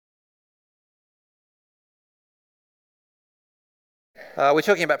We're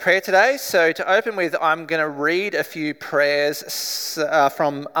talking about prayer today, so to open with, I'm going to read a few prayers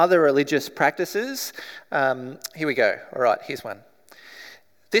from other religious practices. Here we go. All right, here's one.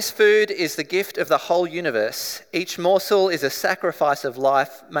 This food is the gift of the whole universe. Each morsel is a sacrifice of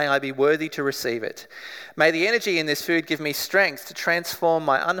life. May I be worthy to receive it. May the energy in this food give me strength to transform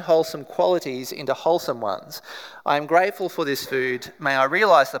my unwholesome qualities into wholesome ones. I am grateful for this food. May I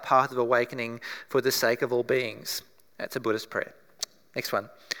realise the path of awakening for the sake of all beings. That's a Buddhist prayer. Next one.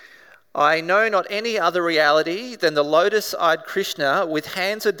 I know not any other reality than the lotus-eyed Krishna with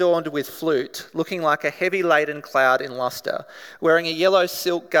hands adorned with flute, looking like a heavy-laden cloud in lustre, wearing a yellow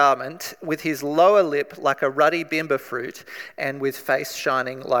silk garment, with his lower lip like a ruddy bimba fruit, and with face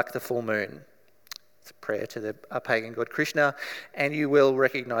shining like the full moon. It's a prayer to the pagan god Krishna, and you will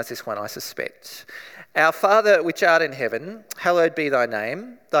recognise this one, I suspect. Our Father which art in heaven, hallowed be thy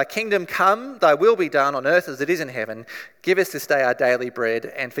name. Thy kingdom come, thy will be done on earth as it is in heaven. Give us this day our daily bread,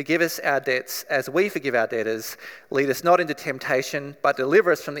 and forgive us our debts as we forgive our debtors. Lead us not into temptation, but deliver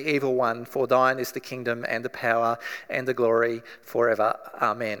us from the evil one. For thine is the kingdom and the power and the glory forever.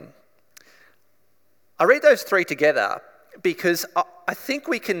 Amen. I read those three together because I think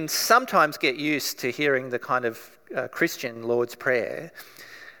we can sometimes get used to hearing the kind of Christian Lord's Prayer.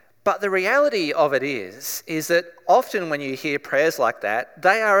 But the reality of it is that often when you hear prayers like that,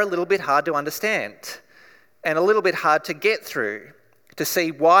 they are a little bit hard to understand and a little bit hard to get through, to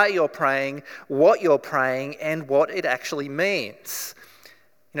see why you're praying, what you're praying, and what it actually means.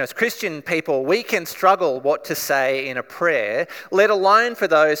 You know, as Christian people, we can struggle what to say in a prayer, let alone for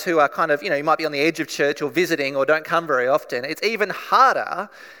those who are kind of, you might be on the edge of church or visiting or don't come very often. It's even harder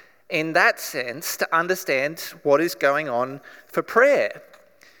in that sense to understand what is going on for prayer.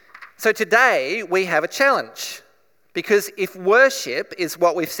 So today we have a challenge, because if worship is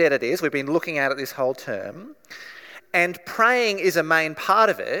what we've said it is, we've been looking at it this whole term, and praying is a main part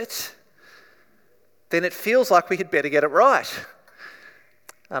of it, then it feels like we had better get it right.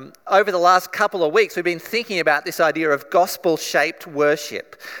 Over the last couple of weeks, we've been thinking about this idea of gospel-shaped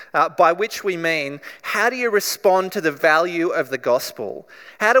worship, by which we mean, how do you respond to the value of the gospel?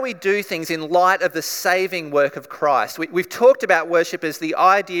 How do we do things in light of the saving work of Christ? We've talked about worship as the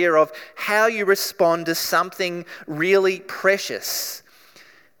idea of how you respond to something really precious.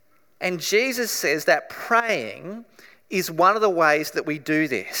 And Jesus says that praying is one of the ways that we do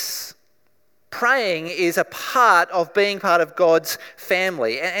this. Praying is a part of being part of God's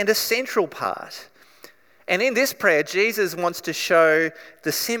family, and a central part. And in this prayer, Jesus wants to show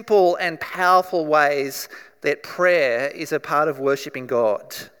the simple and powerful ways that prayer is a part of worshipping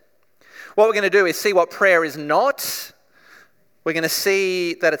God. What we're going to do is see what prayer is not. We're going to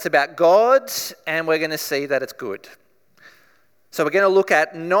see that it's about God, and we're going to see that it's good. So we're going to look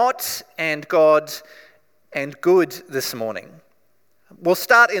at not and God and good this morning. We'll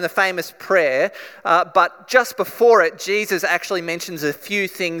start in the famous prayer, but just before it, Jesus actually mentions a few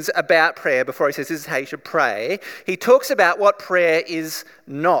things about prayer before he says this is how you should pray. He talks about what prayer is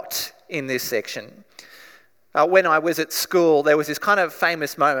not in this section. When I was at school, there was this kind of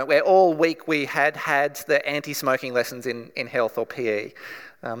famous moment where all week we had the anti-smoking lessons in health or PE.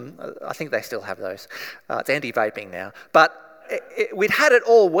 I think they still have those. It's anti-vaping now. But we'd had it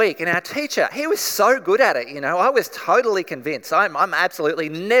all week, and our teacher, he was so good at it, I was totally convinced. I'm absolutely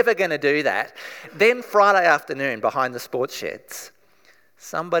never going to do that. Then Friday afternoon, behind the sports sheds,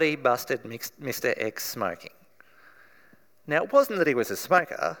 somebody busted Mr. X smoking. Now, it wasn't that he was a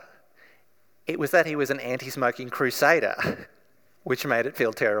smoker, it was that he was an anti-smoking crusader, which made it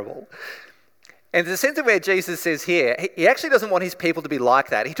feel terrible. And the sense of where Jesus says here, he actually doesn't want his people to be like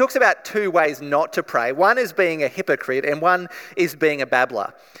that. He talks about two ways not to pray. One is being a hypocrite, and one is being a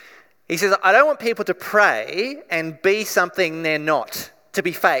babbler. He says, I don't want people to pray and be something they're not, to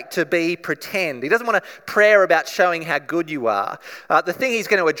be fake, to be pretend. He doesn't want a prayer about showing how good you are. The thing he's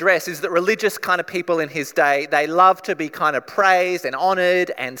going to address is that religious kind of people in his day, they love to be kind of praised and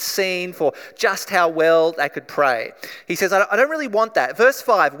honoured and seen for just how well they could pray. He says, I don't really want that. Verse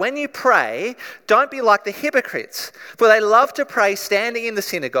 5, when you pray, don't be like the hypocrites, for they love to pray standing in the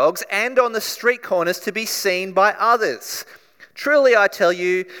synagogues and on the street corners to be seen by others. Truly, I tell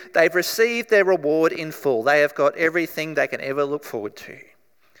you, they've received their reward in full. They have got everything they can ever look forward to.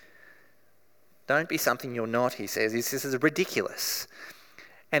 Don't be something you're not, he says. This is ridiculous.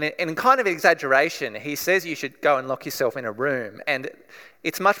 And in kind of exaggeration, he says you should go and lock yourself in a room. And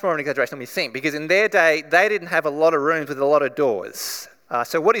it's much more an exaggeration than we think, because in their day, they didn't have a lot of rooms with a lot of doors.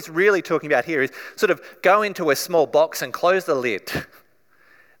 So what he's really talking about here is sort of go into a small box and close the lid.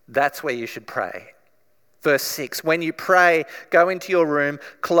 That's where you should pray. Verse 6, when you pray, go into your room,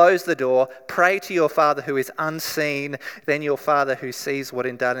 close the door, pray to your Father who is unseen, then your Father who sees what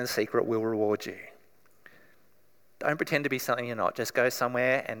is done in secret will reward you. Don't pretend to be something you're not. Just go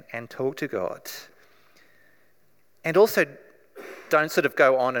somewhere and talk to God. And also, don't sort of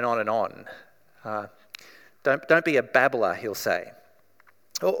go on and on and on. Don't be a babbler, he'll say.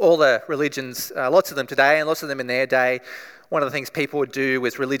 All the religions, lots of them today and lots of them in their day, one of the things people would do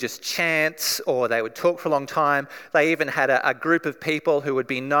was religious chants, or they would talk for a long time. They even had a group of people who would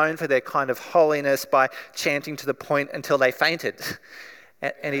be known for their kind of holiness by chanting to the point until they fainted.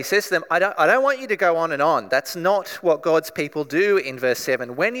 And he says to them, I don't want you to go on and on. That's not what God's people do in verse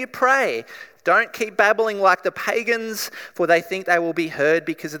 7. When you pray, don't keep babbling like the pagans, for they think they will be heard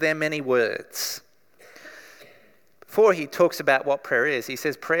because of their many words. Before he talks about what prayer is, he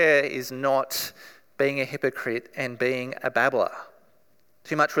says prayer is not being a hypocrite and being a babbler.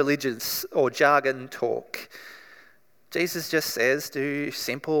 Too much religious or jargon talk. Jesus just says, do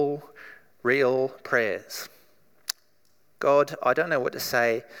simple, real prayers. God, I don't know what to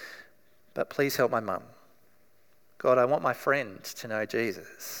say, but please help my mum. God, I want my friend to know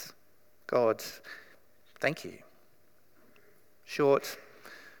Jesus. God, thank you. Short,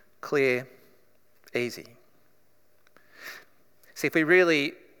 clear, easy. See, if we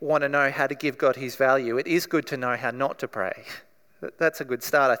really want to know how to give God his value, it is good to know how not to pray. That's a good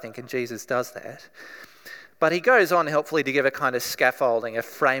start, I think, and Jesus does that. But he goes on helpfully to give a kind of scaffolding, a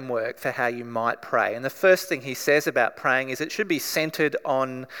framework for how you might pray. And the first thing he says about praying is it should be centered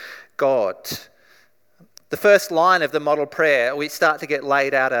on God. The first line of the model prayer, we start to get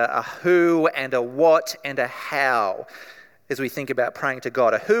laid out a who and a what and a how as we think about praying to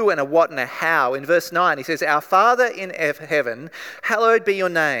God. A who and a what and a how. In verse 9, he says, Our Father in heaven, hallowed be your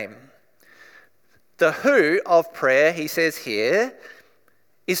name. The who of prayer, he says here,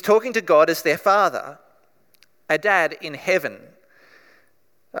 is talking to God as their father, a dad in heaven.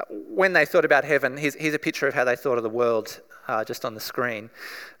 When they thought about heaven, here's a picture of how they thought of the world just on the screen.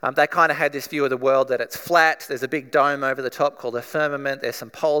 They kind of had this view of the world that it's flat. There's a big dome over the top called the firmament. There's some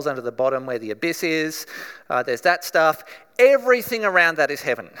poles under the bottom where the abyss is. There's that stuff. Everything around that is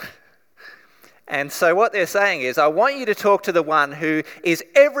heaven. And so what they're saying is, I want you to talk to the one who is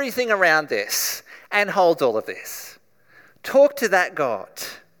everything around this and holds all of this. Talk to that God.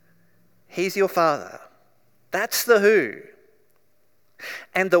 He's your Father. That's the who.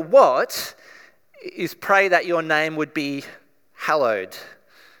 And the what is pray that your name would be hallowed,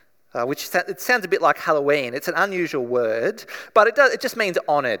 which it sounds a bit like Halloween. It's an unusual word, but it just means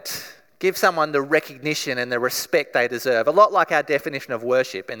honoured. Give someone the recognition and the respect they deserve. A lot like our definition of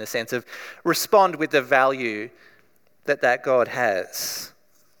worship in the sense of respond with the value that God has.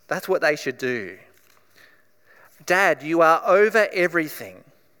 That's what they should do. Dad, you are over everything.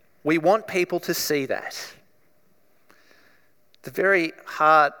 We want people to see that. The very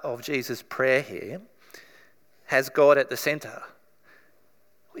heart of Jesus' prayer here has God at the centre,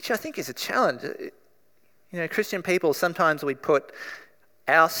 which I think is a challenge. Christian people, sometimes we put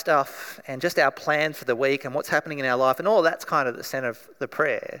our stuff and just our plans for the week and what's happening in our life and all that's kind of the centre of the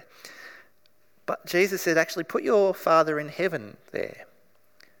prayer. But Jesus said, actually put your Father in heaven there.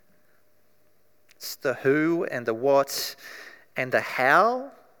 It's the who and the what and the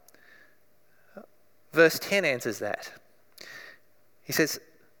how. Verse 10 answers that. He says,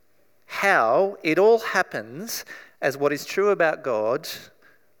 how it all happens as what is true about God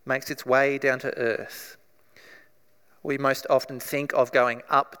makes its way down to earth. We most often think of going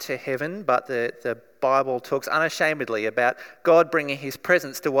up to heaven, but the Bible talks unashamedly about God bringing his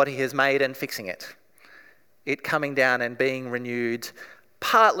presence to what he has made and fixing it. It coming down and being renewed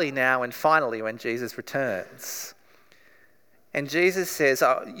partly now and finally when Jesus returns. And Jesus says,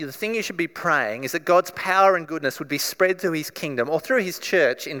 the thing you should be praying is that God's power and goodness would be spread through his kingdom or through his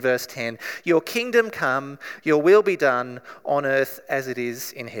church in verse 10. Your kingdom come, your will be done on earth as it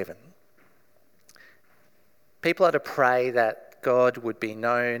is in heaven. People are to pray that God would be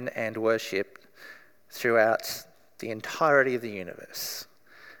known and worshipped throughout the entirety of the universe.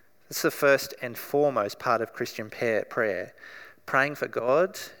 That's the first and foremost part of Christian prayer. Praying for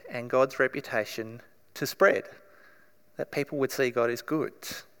God and God's reputation to spread. That people would see God is good.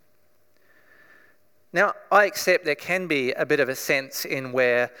 Now, I accept there can be a bit of a sense in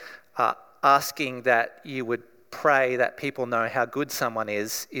where asking that you would pray that people know how good someone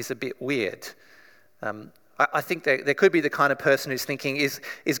is a bit weird. I think there could be the kind of person who's thinking,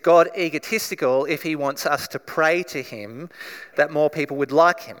 is God egotistical if he wants us to pray to him that more people would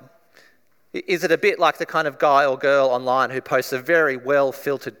like him? Is it a bit like the kind of guy or girl online who posts a very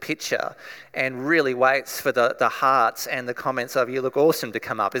well-filtered picture and really waits for the hearts and the comments of "you look awesome" to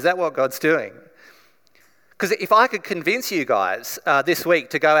come up? Is that what God's doing? Because if I could convince you guys this week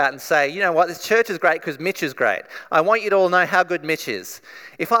to go out and say, you know what, this church is great because Mitch is great. I want you to all know how good Mitch is.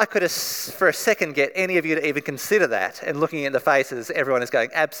 If I could, for a second, get any of you to even consider that, and looking in the faces, everyone is going,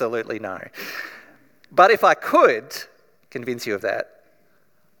 absolutely no. But if I could convince you of that,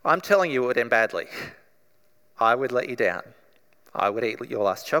 I'm telling you it would end badly. I would let you down. I would eat your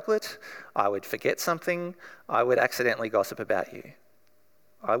last chocolate. I would forget something. I would accidentally gossip about you.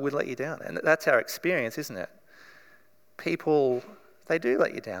 I would let you down. And that's our experience, isn't it? People, they do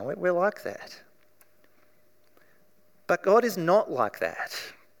let you down. We're like that. But God is not like that.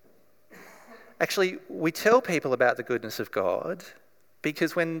 Actually, we tell people about the goodness of God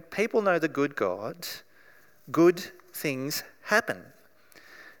because when people know the good God, good things happen.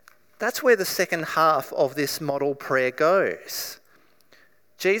 That's where the second half of this model prayer goes.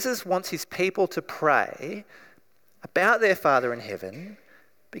 Jesus wants his people to pray about their Father in heaven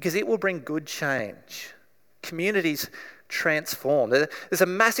because it will bring good change. Communities transformed. There's a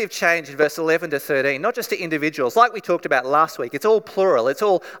massive change in verse 11 to 13, not just to individuals, like we talked about last week. It's all plural. It's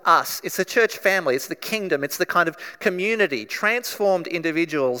all us. It's the church family. It's the kingdom. It's the kind of community, transformed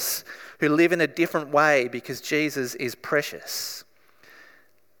individuals who live in a different way because Jesus is precious.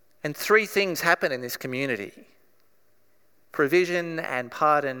 And three things happen in this community: provision and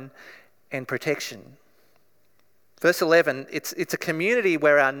pardon and protection. Verse 11, it's a community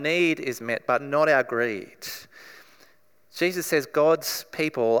where our need is met, but not our greed. Jesus says God's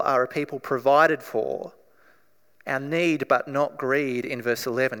people are a people provided for, our need, but not greed in verse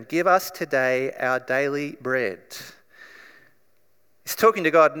 11. Give us today our daily bread. He's talking to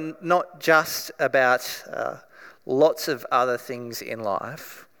God not just about lots of other things in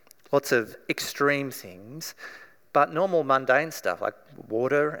life, lots of extreme things, but normal mundane stuff like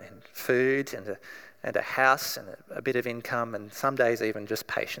water and food and a house and a bit of income, and some days even just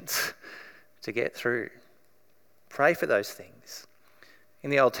patience to get through. Pray for those things. In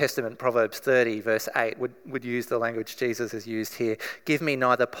the Old Testament, Proverbs 30 verse 8 would use the language Jesus has used here. Give me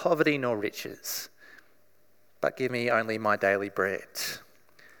neither poverty nor riches, but give me only my daily bread.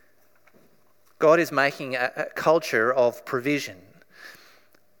 God is making a culture of provision,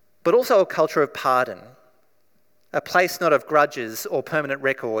 but also a culture of pardon. A place not of grudges or permanent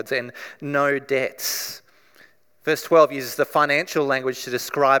records and no debts. Verse 12 uses the financial language to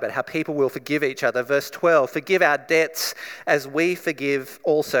describe it, how people will forgive each other. Verse 12, forgive our debts as we forgive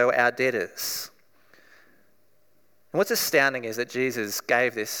also our debtors. And what's astounding is that Jesus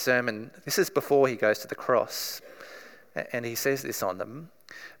gave this sermon, this is before he goes to the cross, and he says this on them.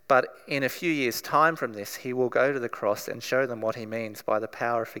 But in a few years' time from this, he will go to the cross and show them what he means by the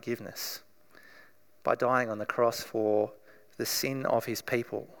power of forgiveness, by dying on the cross for the sin of his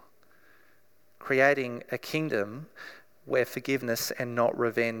people, creating a kingdom where forgiveness and not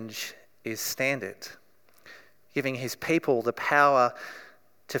revenge is standard, giving his people the power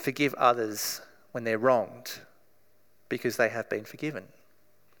to forgive others when they're wronged because they have been forgiven.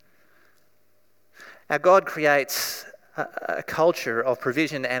 Our God creates a culture of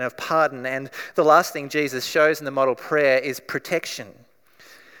provision and of pardon, and the last thing Jesus shows in the model prayer is protection.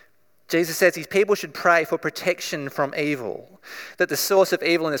 Jesus says his people should pray for protection from evil, that the source of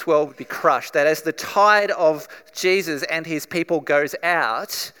evil in this world would be crushed, that as the tide of Jesus and his people goes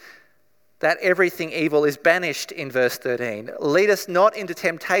out, that everything evil is banished in verse 13. Lead us not into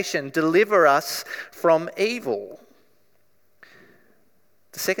temptation, deliver us from evil.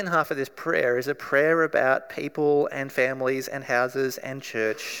 The second half of this prayer is a prayer about people and families and houses and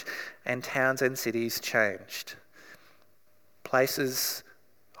church and towns and cities changed. Places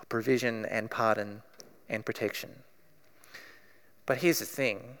of provision and pardon and protection. But here's the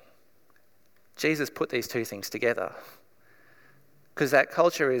thing. Jesus put these two things together because that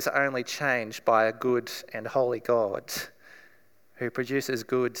culture is only changed by a good and holy God who produces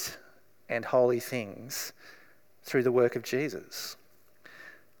good and holy things through the work of Jesus.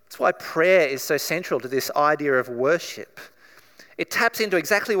 That's why prayer is so central to this idea of worship. It taps into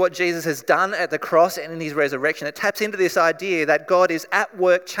exactly what Jesus has done at the cross and in his resurrection. It taps into this idea that God is at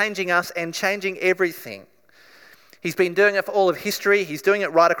work changing us and changing everything. He's been doing it for all of history. He's doing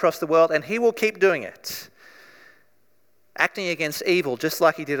it right across the world, and he will keep doing it. Acting against evil just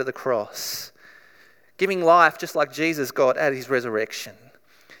like he did at the cross. Giving life just like Jesus got at his resurrection.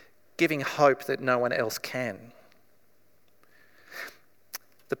 Giving hope that no one else can.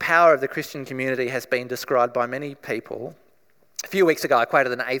 The power of the Christian community has been described by many people. A few weeks ago, I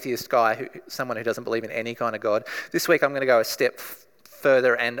quoted an atheist guy, someone who doesn't believe in any kind of God. This week, I'm going to go a step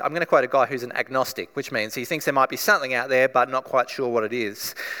further, and I'm going to quote a guy who's an agnostic, which means he thinks there might be something out there, but not quite sure what it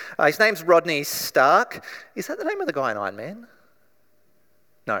is. His name's Rodney Stark. Is that the name of the guy in Iron Man?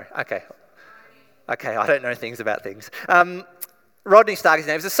 No, okay. Okay, I don't know things about things. Rodney Stark, his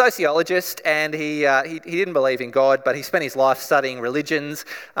name, was a sociologist, and he didn't believe in God, but he spent his life studying religions,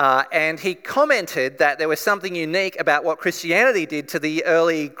 and he commented that there was something unique about what Christianity did to the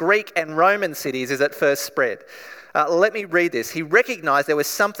early Greek and Roman cities as it first spread. Let me read this. He recognised there was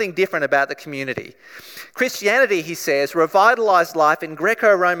something different about the community. Christianity, he says, revitalised life in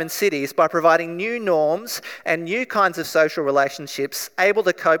Greco-Roman cities by providing new norms and new kinds of social relationships able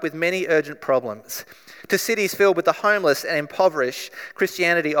to cope with many urgent problems. To cities filled with the homeless and impoverished,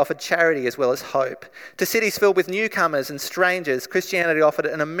 Christianity offered charity as well as hope. To cities filled with newcomers and strangers, Christianity offered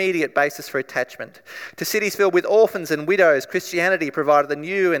an immediate basis for attachment. To cities filled with orphans and widows, Christianity provided a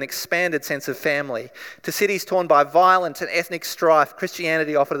new and expanded sense of family. To cities torn by violent and ethnic strife,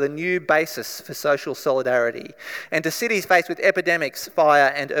 Christianity offered a new basis for social solidarity. And to cities faced with epidemics,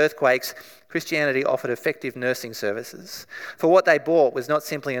 fire and earthquakes, Christianity offered effective nursing services. For what they brought was not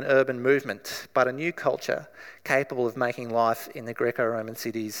simply an urban movement, but a new culture capable of making life in the Greco-Roman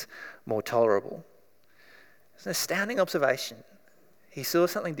cities more tolerable. It's an astounding observation. He saw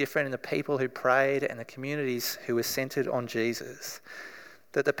something different in the people who prayed and the communities who were centred on Jesus,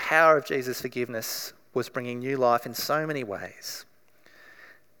 that the power of Jesus' forgiveness was bringing new life in so many ways.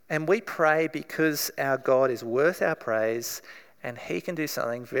 And we pray because our God is worth our praise and he can do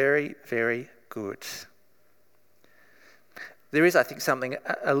something very, very good. There is, I think, something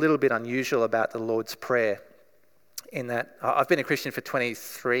a little bit unusual about the Lord's Prayer in that I've been a Christian for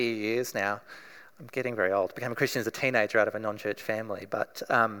 23 years now. I'm getting very old. I became a Christian as a teenager out of a non-church family. But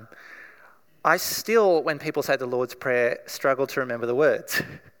I still, when people say the Lord's Prayer, struggle to remember the words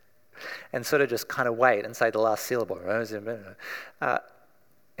and sort of just kind of wait and say the last syllable.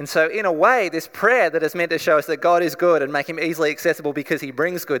 And so in a way, this prayer that is meant to show us that God is good and make him easily accessible because he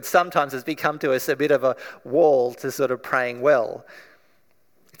brings good, sometimes has become to us a bit of a wall to sort of praying well.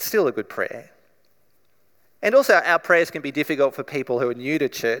 It's still a good prayer. And also our prayers can be difficult for people who are new to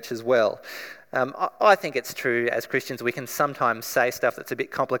church as well. I think it's true as Christians we can sometimes say stuff that's a bit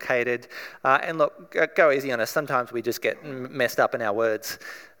complicated. And look, go easy on us. Sometimes we just get messed up in our words.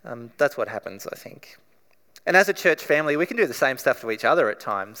 That's what happens, I think. And as a church family, we can do the same stuff to each other at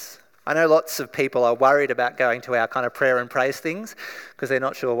times. I know lots of people are worried about going to our kind of prayer and praise things because they're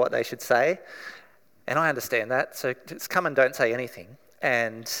not sure what they should say. And I understand that. So just come and don't say anything,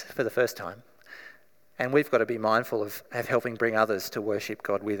 and for the first time. And we've got to be mindful of helping bring others to worship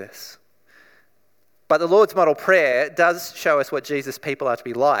God with us. But the Lord's model prayer does show us what Jesus' people are to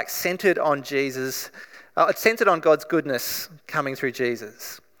be like, centred on God's goodness coming through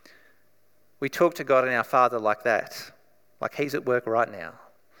Jesus. We talk to God and our Father like that, like he's at work right now,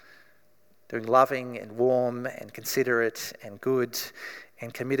 doing loving and warm and considerate and good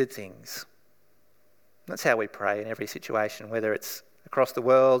and committed things. That's how we pray in every situation, whether it's across the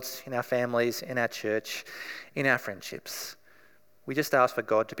world, in our families, in our church, in our friendships. We just ask for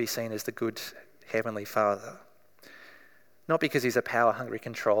God to be seen as the good Heavenly Father. Not because he's a power-hungry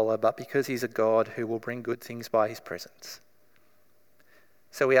controller, but because he's a God who will bring good things by his presence.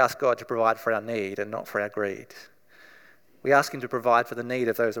 So we ask God to provide for our need and not for our greed. We ask him to provide for the need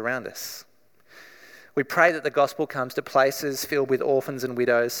of those around us. We pray that the gospel comes to places filled with orphans and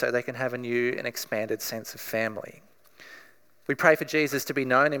widows so they can have a new and expanded sense of family. We pray for Jesus to be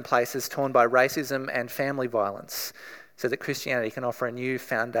known in places torn by racism and family violence so that Christianity can offer a new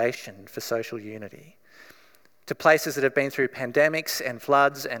foundation for social unity. To places that have been through pandemics and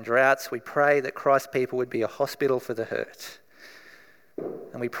floods and droughts, we pray that Christ's people would be a hospital for the hurt.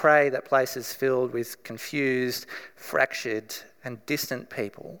 And we pray that places filled with confused, fractured and distant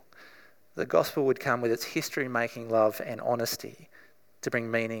people, the gospel would come with its history-making love and honesty to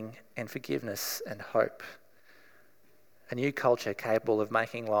bring meaning and forgiveness and hope. A new culture capable of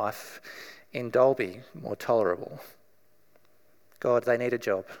making life in Dalby more tolerable. God, they need a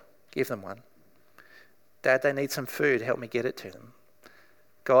job. Give them one. Dad, they need some food. Help me get it to them.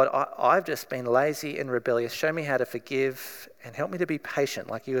 God, I've just been lazy and rebellious. Show me how to forgive and help me to be patient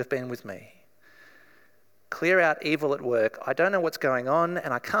like you have been with me. Clear out evil at work. I don't know what's going on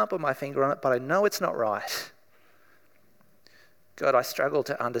and I can't put my finger on it, but I know it's not right. God, I struggle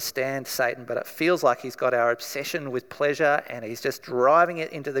to understand Satan, but it feels like he's got our obsession with pleasure and he's just driving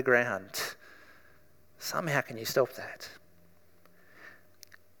it into the ground. Somehow can you stop that?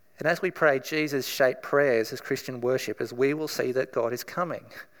 And as we pray Jesus-shaped prayers as Christian worshippers, we will see that God is coming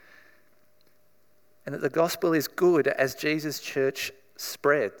and that the gospel is good as Jesus' church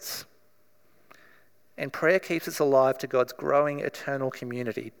spreads. And prayer keeps us alive to God's growing eternal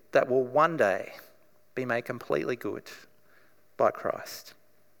community that will one day be made completely good by Christ.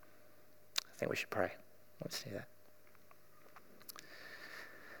 I think we should pray. Let's do that.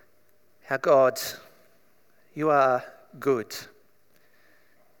 how God, you are good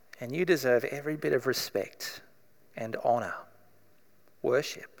and you deserve every bit of respect and honour,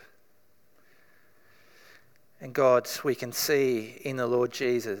 worship. And God, we can see in the Lord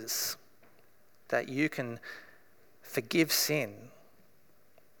Jesus that you can forgive sin,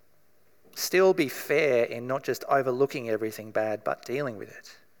 still be fair in not just overlooking everything bad, but dealing with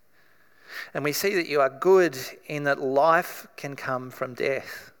it. And we see that you are good in that life can come from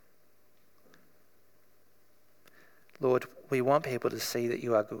death. Lord, we want people to see that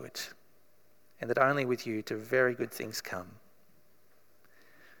you are good and that only with you do very good things come.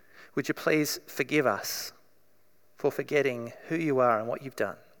 Would you please forgive us for forgetting who you are and what you've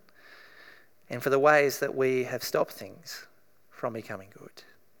done, and for the ways that we have stopped things from becoming good.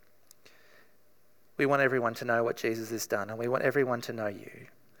 We want everyone to know what Jesus has done, and we want everyone to know you.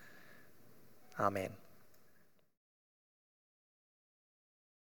 Amen.